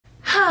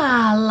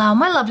Hello,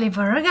 my lovely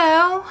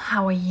Virgo.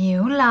 How are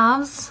you,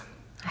 loves?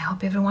 I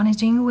hope everyone is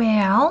doing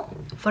well.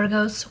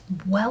 Virgos,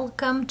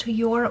 welcome to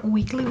your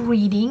weekly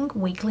reading,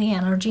 weekly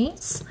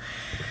energies.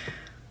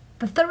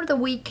 The third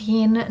week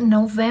in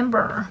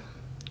November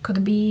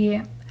could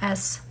be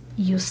as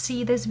you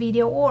see this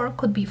video, or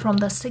could be from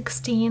the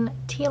 16th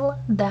till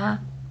the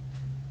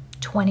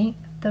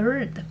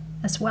 23rd.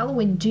 As well,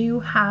 we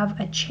do have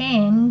a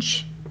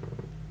change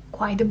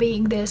quite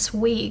big this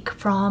week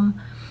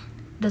from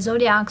the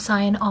zodiac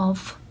sign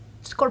of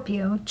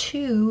Scorpio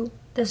to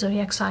the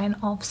zodiac sign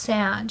of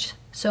Sag.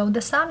 So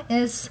the sun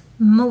is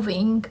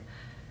moving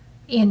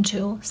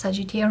into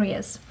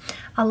Sagittarius.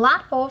 A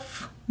lot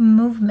of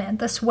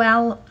movement as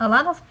well, a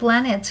lot of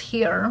planets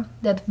here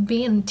that have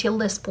been till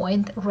this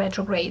point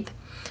retrograde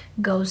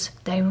goes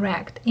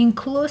direct,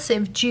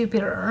 inclusive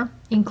Jupiter,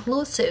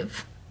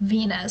 inclusive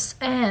Venus,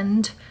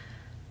 and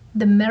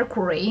the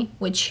Mercury,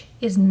 which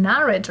is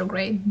not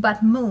retrograde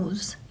but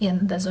moves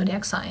in the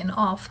zodiac sign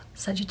of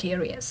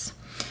Sagittarius.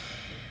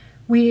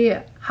 We,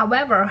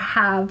 however,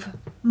 have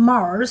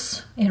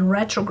Mars in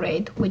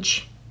retrograde,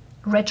 which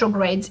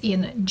retrogrades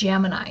in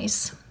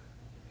Geminis,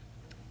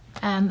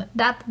 and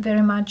that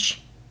very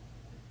much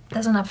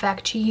doesn't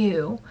affect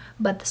you,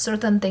 but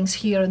certain things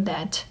here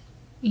that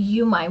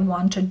you might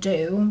want to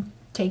do,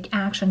 take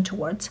action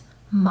towards,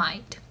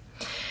 might.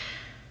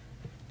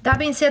 That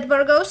being said,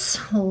 Virgos,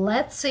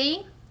 let's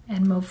see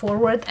and move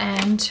forward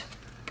and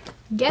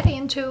get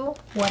into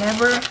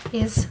whatever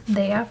is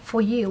there for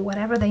you,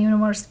 whatever the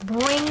universe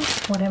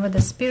brings, whatever the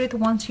spirit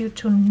wants you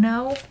to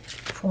know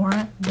for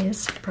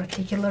this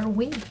particular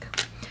week.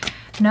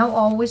 Now,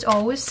 always,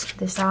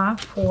 these are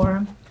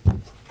for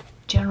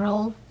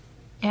general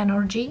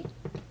energy,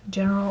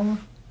 general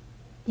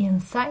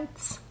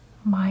insights,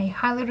 might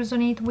highly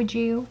resonate with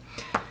you,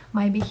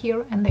 might be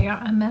here and they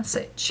are a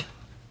message.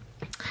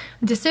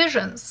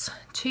 Decisions,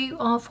 Two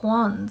of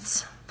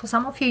Wands. For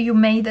some of you, you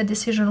made a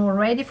decision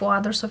already. For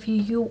others of you,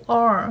 you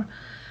are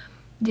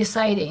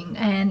deciding.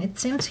 And it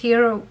seems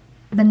here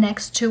the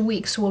next 2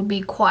 weeks will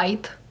be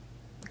quite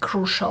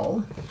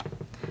crucial.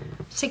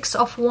 Six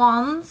of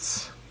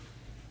Wands,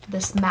 the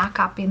smack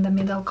up in the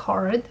middle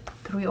card.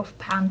 Three of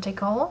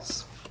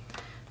Pentacles,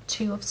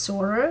 Two of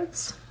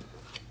Swords,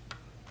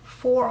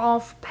 Four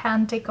of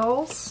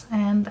Pentacles,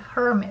 and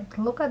Hermit.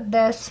 Look at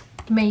this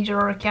major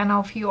arcana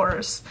of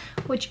yours,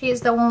 which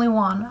is the only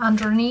one.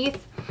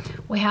 Underneath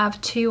we have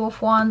Two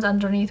of Wands,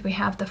 underneath we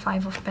have the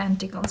Five of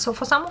Pentacles. So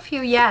for some of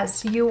you,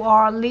 yes, you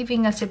are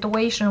living a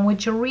situation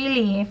which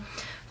really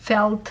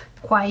felt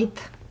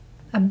quite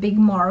a big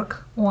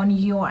mark on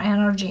your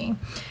energy,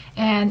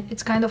 and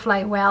it's kind of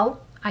like,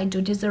 well, I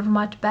do deserve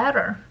much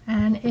better,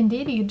 and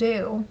indeed you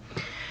do.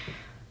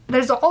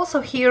 There's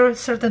also here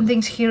certain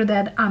things here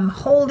that I'm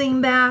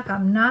holding back,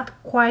 I'm not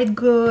quite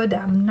good,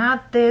 I'm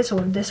not this, or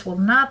this will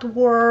not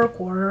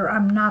work, or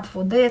I'm not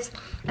for this.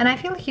 And I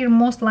feel here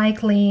most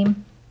likely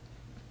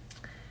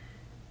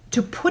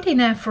to put in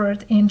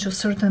effort into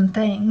certain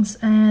things.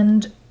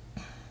 And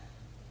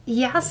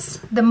yes,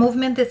 the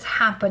movement is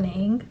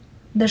happening,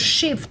 the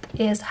shift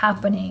is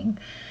happening,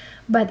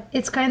 but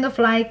it's kind of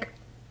like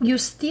you're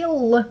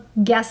still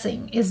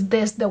guessing, is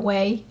this the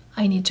way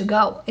I need to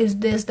go? Is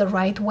this the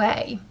right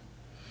way?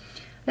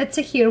 Let's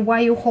see here why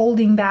you're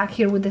holding back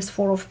here with this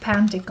Four of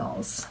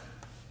Pentacles,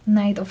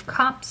 Knight of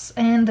Cups,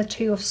 and the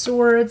Two of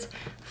Swords,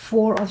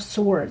 Four of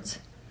Swords.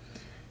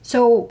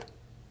 So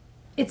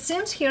it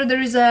seems here there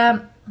is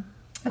a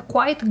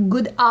quite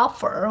good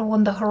offer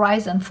on the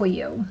horizon for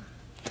you.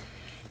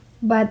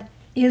 But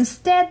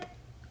instead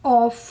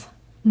of,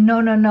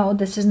 no,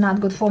 this is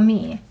not good for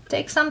me,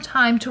 take some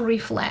time to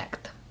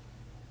reflect.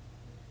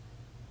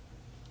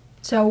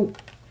 So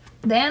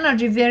the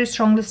energy very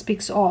strongly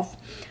speaks of,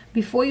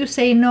 before you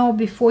say no,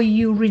 before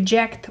you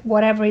reject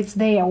whatever is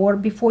there, or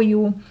before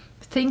you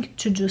think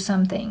to do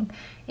something,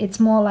 it's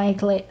more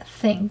likely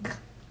think.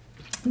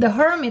 The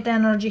Hermit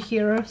energy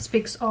here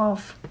speaks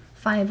of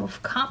Five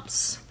of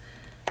Cups,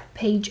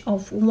 Page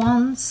of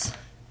Wands,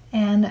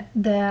 and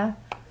the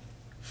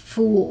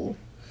Fool.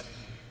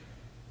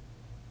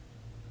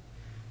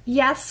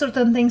 Yes,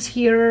 certain things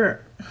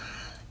here,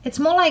 it's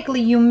more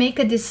likely you make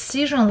a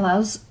decision,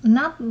 loves,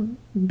 not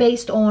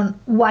based on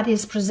what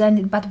is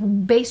presented,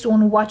 but based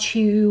on what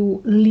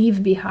you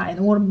leave behind,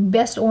 or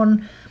based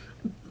on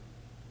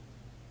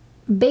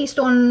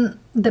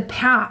the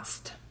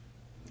past.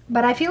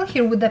 But I feel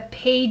here with the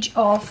Page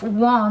of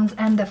Wands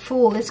and the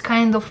Fool, it's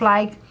kind of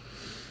like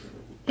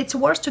it's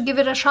worth to give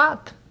it a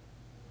shot.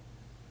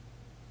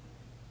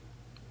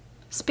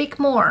 Speak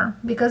more,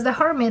 because the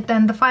Hermit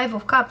and the Five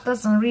of Cups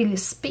doesn't really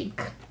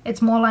speak.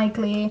 It's more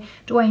likely,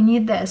 do I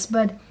need this?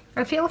 But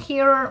I feel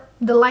here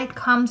the light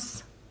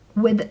comes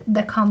with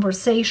the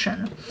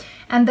conversation.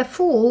 And the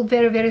Fool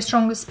very, very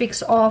strongly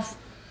speaks of,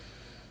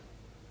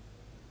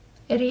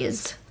 it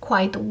is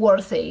quite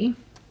worthy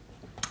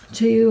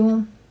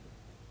to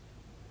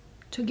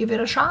give it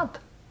a shot.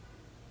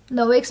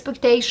 No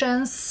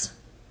expectations,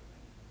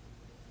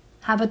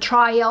 have a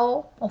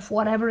trial of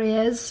whatever it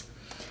is,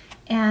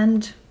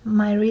 and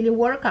might really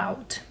work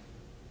out.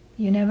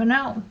 You never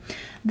know.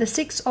 The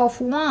Six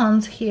of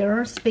Wands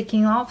here,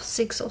 speaking of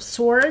Six of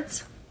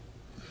Swords,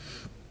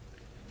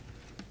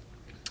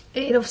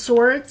 Eight of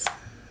Swords,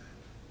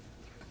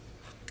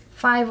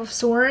 Five of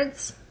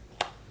Swords,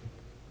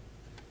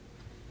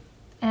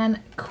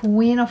 and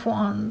Queen of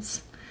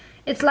Wands.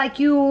 It's like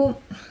you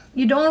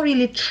don't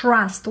really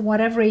trust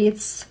whatever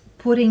it's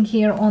putting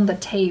here on the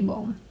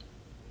table.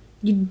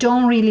 You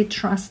don't really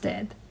trust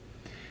it.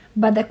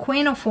 But the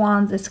Queen of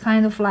Wands is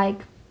kind of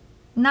like,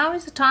 now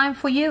is the time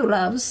for you,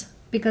 loves.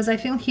 Because I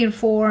feel here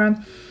for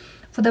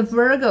the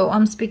Virgo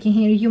I'm speaking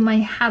here, you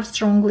might have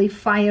strongly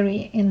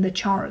fiery in the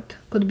chart.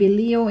 Could be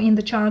Leo in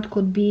the chart,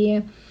 could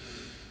be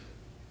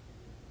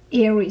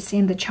Aries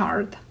in the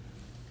chart.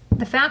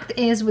 The fact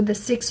is, with the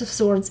Six of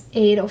Swords,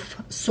 Eight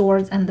of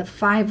Swords, and the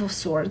Five of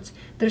Swords,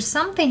 there's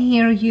something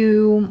here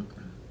you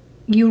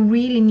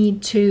really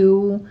need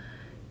to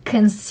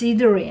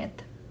consider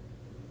it.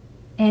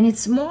 And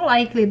it's more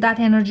likely that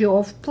energy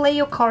of play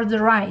your cards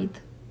right,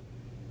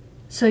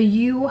 so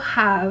you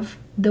have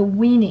the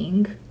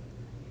winning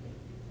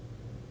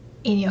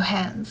in your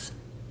hands.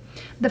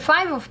 The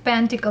Five of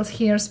Pentacles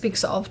here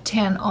speaks of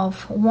Ten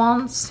of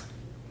Wands,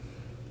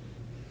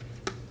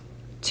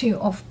 Two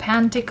of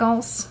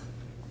Pentacles,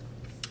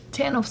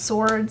 Ten of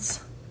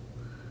Swords,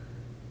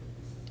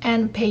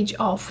 and Page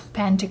of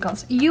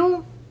Pentacles.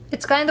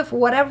 It's kind of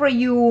whatever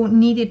you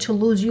needed to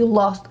lose, you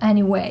lost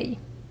anyway.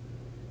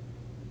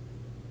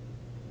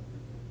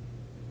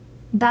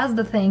 That's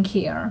the thing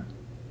here.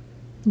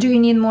 Do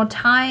you need more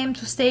time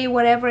to stay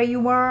wherever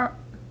you were?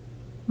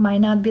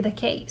 Might not be the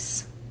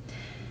case.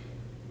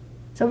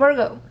 So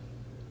Virgo,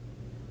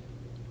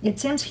 it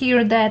seems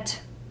here that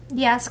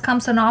yes,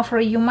 comes an offer,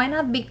 you might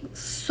not be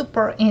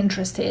super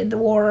interested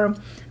or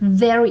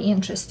very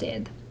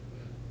interested.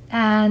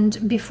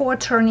 And before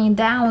turning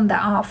down the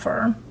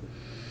offer,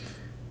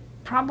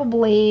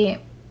 probably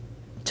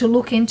to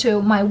look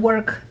into my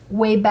work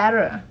way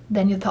better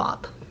than you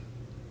thought.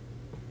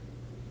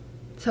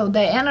 So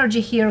the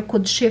energy here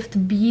could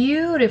shift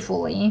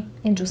beautifully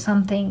into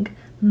something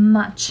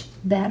much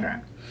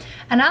better.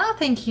 Another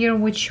thing here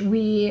which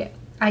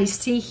I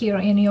see here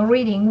in your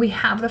reading, we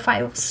have the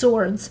Five of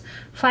Swords,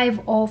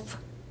 Five of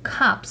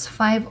Cups,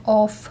 Five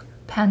of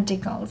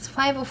Pentacles.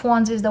 Five of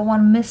Wands is the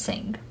one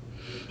missing.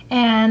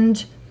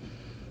 And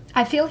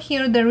I feel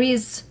here there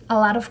is a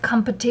lot of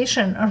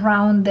competition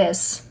around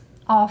this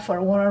offer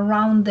or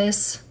around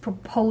this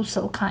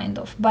proposal, kind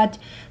of. But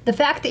the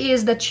fact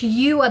is that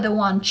you are the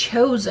one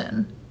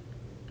chosen,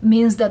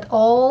 means that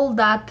all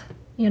that,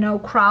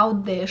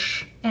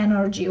 crowdish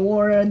energy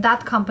or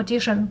that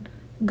competition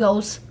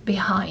goes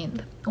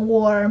behind,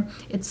 or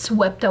it's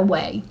swept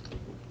away.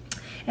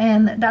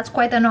 And that's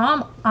quite an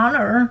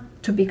honor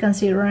to be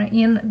considered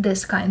in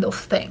this kind of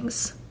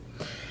things.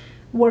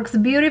 Works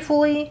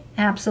beautifully,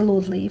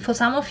 absolutely. For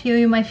some of you,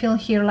 you might feel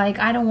here like,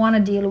 I don't want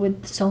to deal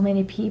with so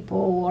many people,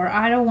 or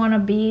I don't want to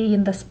be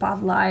in the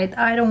spotlight,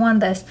 I don't want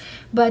this.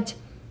 But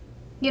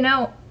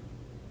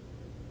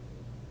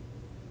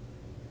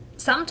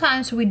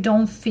sometimes we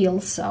don't feel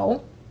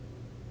so.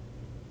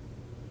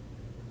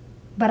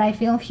 But I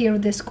feel here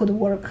this could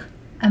work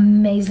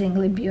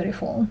amazingly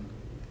beautiful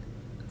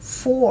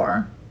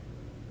for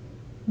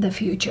the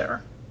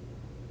future.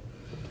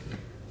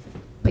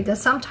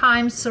 Because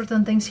sometimes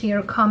certain things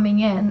here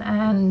coming in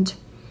and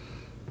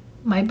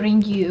might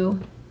bring you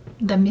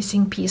the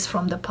missing piece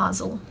from the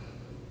puzzle.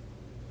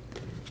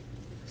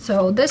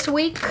 So this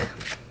week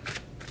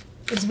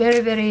it's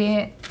very,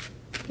 very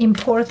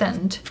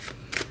important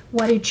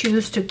what you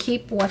choose to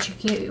keep,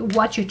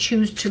 what you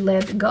choose to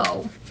let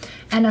go.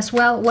 And as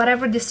well,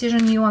 whatever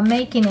decision you are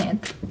making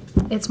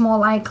it's more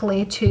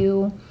likely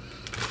to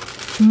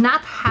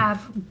not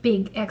have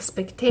big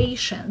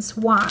expectations.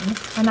 One.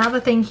 Another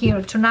thing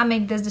here, to not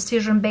make this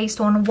decision based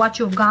on what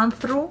you've gone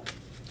through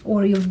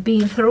or you've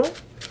been through,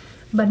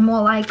 but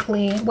more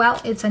likely,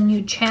 well, it's a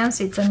new chance,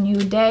 it's a new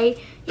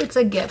day, it's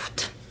a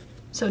gift.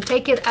 So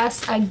take it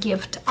as a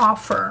gift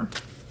offer.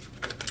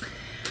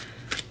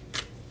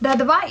 The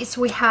advice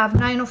we have,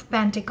 Nine of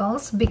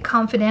Pentacles, be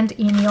confident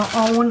in your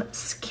own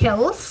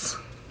skills.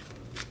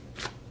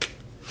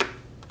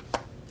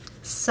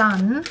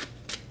 Sun,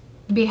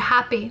 be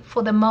happy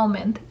for the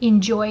moment,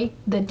 enjoy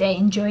the day,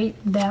 enjoy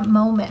the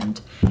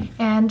moment.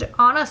 And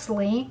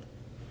honestly,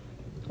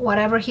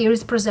 whatever here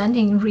is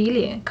presenting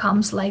really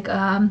comes like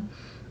a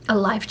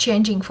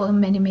life-changing for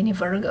many, many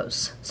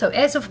Virgos. So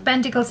Ace of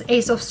Pentacles,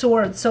 Ace of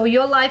Swords. So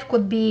your life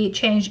could be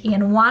changed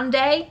in one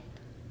day,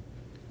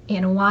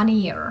 in 1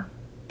 year.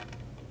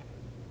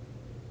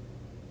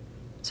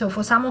 So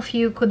for some of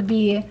you, could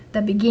be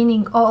the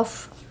beginning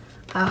of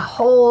a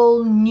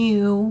whole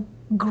new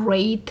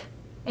great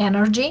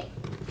energy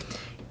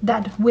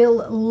that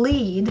will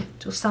lead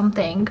to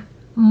something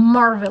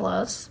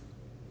marvelous.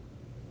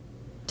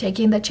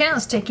 Taking the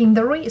chance, taking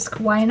the risk,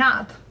 why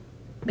not?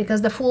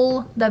 Because the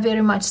Fool, that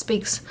very much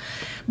speaks.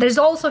 There's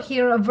also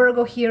here a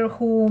Virgo here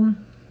who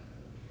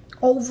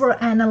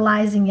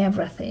over-analyzing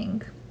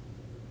everything.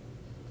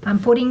 I'm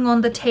putting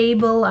on the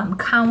table, I'm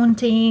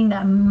counting,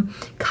 I'm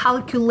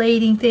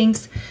calculating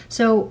things.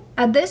 So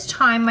at this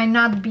time might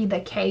not be the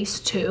case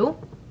too,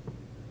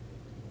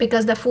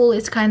 because the Fool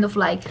is kind of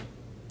like,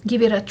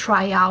 give it a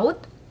try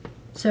out.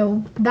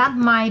 So that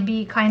might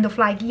be kind of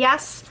like,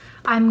 yes,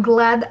 I'm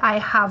glad I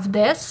have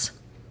this.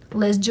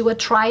 Let's do a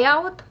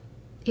tryout.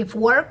 If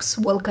works,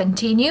 we'll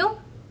continue.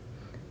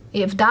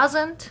 If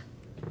doesn't,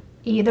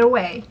 either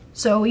way.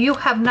 So you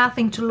have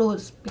nothing to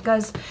lose,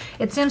 because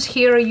it seems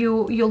here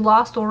you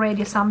lost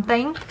already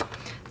something.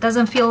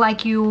 Doesn't feel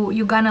like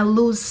you're gonna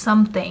lose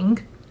something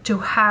to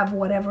have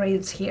whatever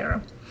is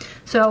here.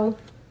 So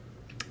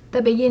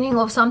the beginning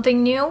of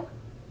something new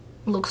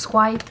looks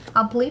quite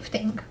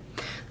uplifting.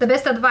 The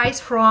best advice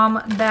from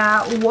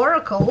the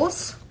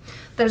oracles.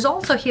 There's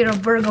also here a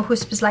Virgo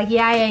who's like,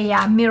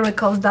 yeah,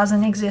 miracles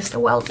doesn't exist.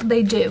 Well,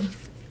 they do.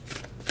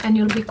 And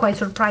you'll be quite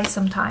surprised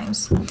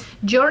sometimes.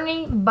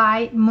 Journey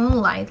by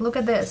moonlight. Look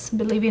at this.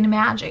 Believe in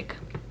magic.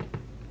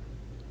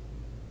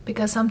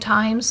 Because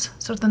sometimes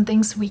certain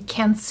things we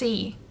can't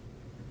see,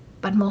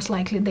 but most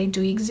likely they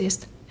do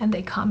exist and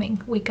they're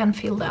coming. We can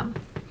feel them.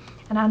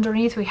 And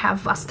underneath we have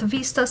vasta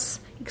vistas,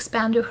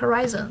 expand your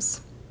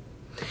horizons.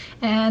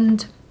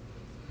 And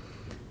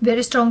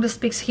very strongly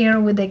speaks here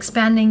with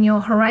expanding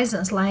your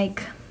horizons,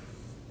 like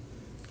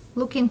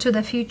look into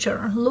the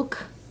future,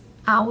 look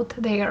out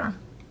there,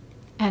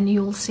 and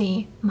you'll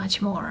see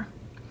much more.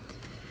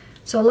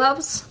 So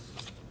loves,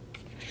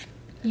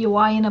 you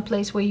are in a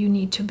place where you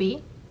need to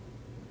be,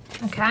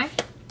 okay?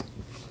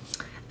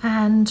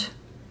 And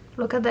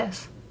look at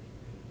this.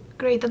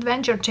 Great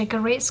adventure, take a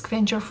risk,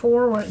 venture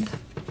forward.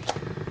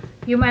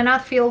 You might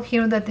not feel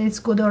here that it's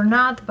good or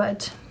not,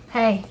 but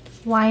hey,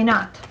 why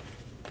not?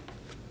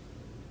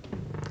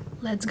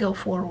 Let's go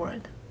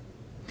forward.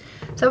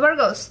 So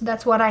Virgos,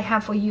 that's what I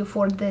have for you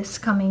for this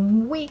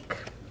coming week.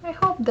 I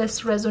hope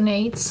this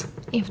resonates.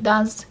 If it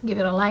does, give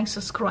it a like,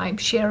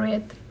 subscribe, share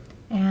it,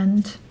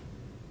 and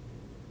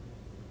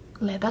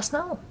let us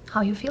know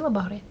how you feel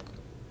about it.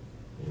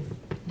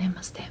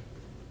 Namaste.